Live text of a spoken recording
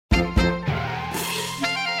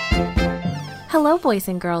Hello, boys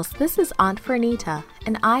and girls. This is Aunt Fernita,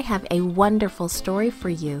 and I have a wonderful story for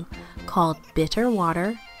you called Bitter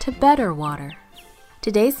Water to Better Water.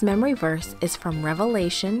 Today's memory verse is from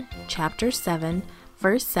Revelation chapter 7,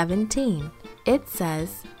 verse 17. It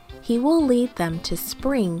says, "He will lead them to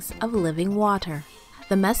springs of living water."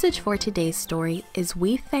 The message for today's story is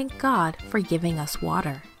we thank God for giving us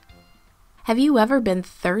water. Have you ever been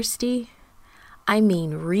thirsty? I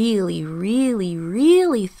mean really, really,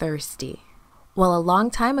 really thirsty. Well, a long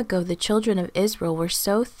time ago, the children of Israel were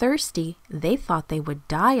so thirsty, they thought they would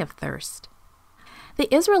die of thirst.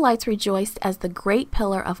 The Israelites rejoiced as the great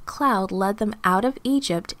pillar of cloud led them out of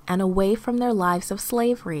Egypt and away from their lives of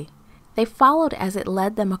slavery. They followed as it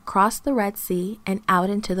led them across the Red Sea and out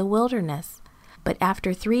into the wilderness. But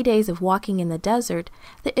after 3 days of walking in the desert,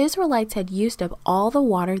 the Israelites had used up all the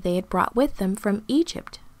water they had brought with them from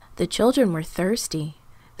Egypt. The children were thirsty.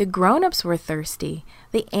 The grown-ups were thirsty.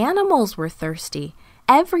 The animals were thirsty.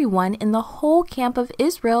 Everyone in the whole camp of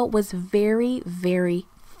Israel was very, very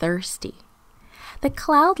thirsty. The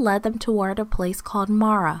cloud led them toward a place called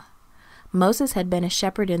Marah. Moses had been a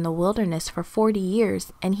shepherd in the wilderness for 40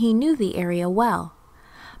 years, and he knew the area well.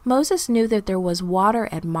 Moses knew that there was water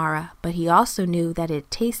at Marah, but he also knew that it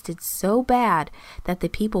tasted so bad that the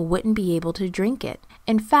people wouldn't be able to drink it.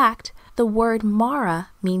 In fact, the word Marah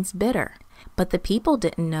means bitter. But the people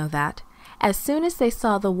didn't know that. As soon as they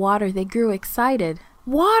saw the water, they grew excited.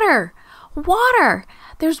 "Water! Water!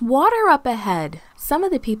 There's water up ahead!" Some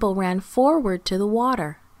of the people ran forward to the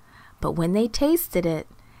water. But when they tasted it,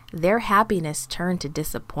 their happiness turned to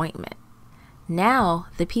disappointment. Now,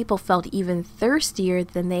 the people felt even thirstier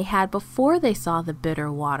than they had before they saw the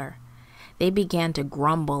bitter water. They began to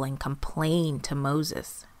grumble and complain to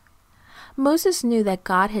Moses. Moses knew that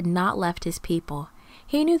God had not left his people.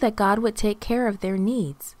 He knew that God would take care of their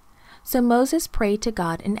needs. So Moses prayed to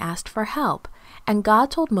God and asked for help, and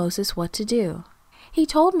God told Moses what to do. He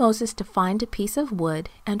told Moses to find a piece of wood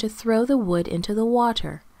and to throw the wood into the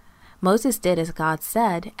water. Moses did as God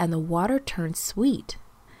said, and the water turned sweet.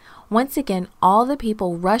 Once again, all the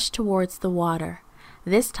people rushed towards the water.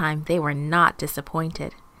 This time, they were not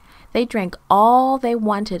disappointed. They drank all they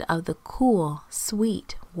wanted of the cool,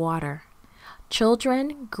 sweet water.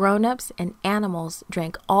 Children, grown-ups, and animals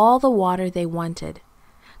drank all the water they wanted.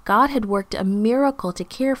 God had worked a miracle to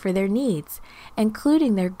care for their needs,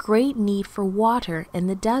 including their great need for water in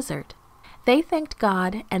the desert. They thanked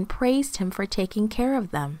God and praised Him for taking care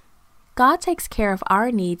of them. God takes care of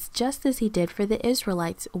our needs just as He did for the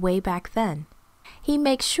Israelites way back then. He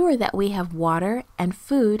makes sure that we have water and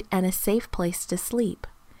food and a safe place to sleep.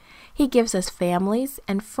 He gives us families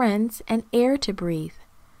and friends and air to breathe.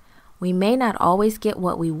 We may not always get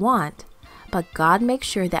what we want, but God makes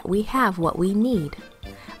sure that we have what we need.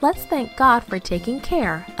 Let's thank God for taking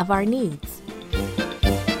care of our needs.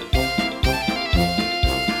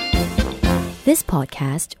 This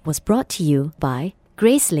podcast was brought to you by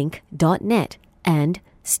Gracelink.net and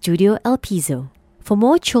Studio El Piso. For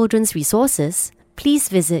more children's resources, please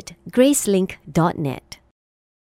visit Gracelink.net.